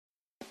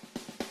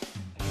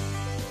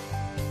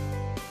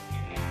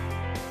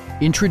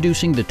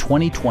Introducing the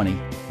 2020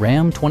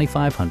 Ram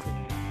 2500.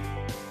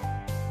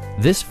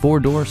 This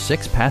four-door,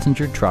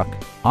 six-passenger truck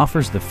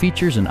offers the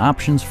features and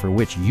options for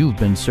which you've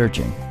been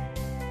searching.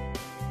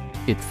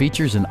 It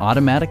features an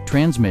automatic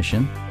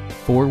transmission,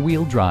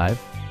 four-wheel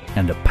drive,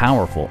 and a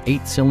powerful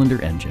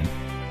 8-cylinder engine.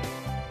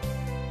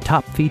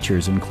 Top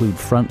features include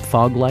front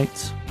fog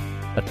lights,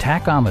 a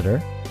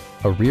tachometer,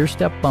 a rear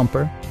step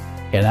bumper,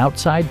 an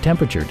outside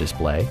temperature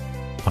display,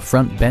 a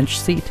front bench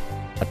seat,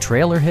 a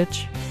trailer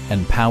hitch,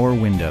 and power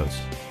windows.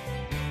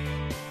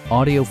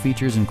 Audio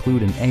features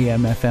include an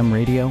AM/FM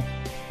radio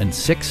and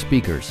 6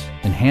 speakers,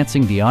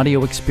 enhancing the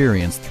audio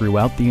experience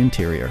throughout the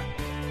interior.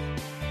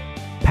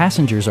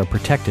 Passengers are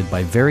protected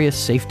by various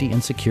safety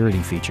and security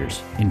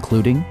features,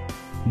 including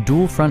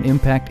dual front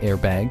impact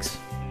airbags,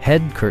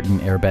 head curtain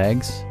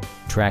airbags,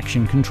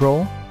 traction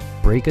control,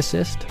 brake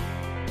assist,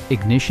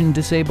 ignition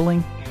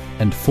disabling,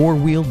 and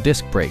 4-wheel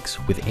disc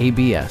brakes with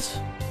ABS.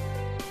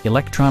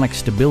 Electronic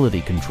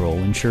stability control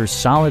ensures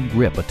solid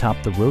grip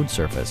atop the road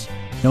surface,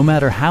 no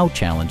matter how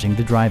challenging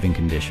the driving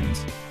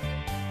conditions.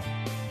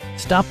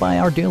 Stop by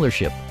our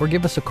dealership or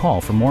give us a call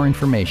for more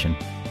information.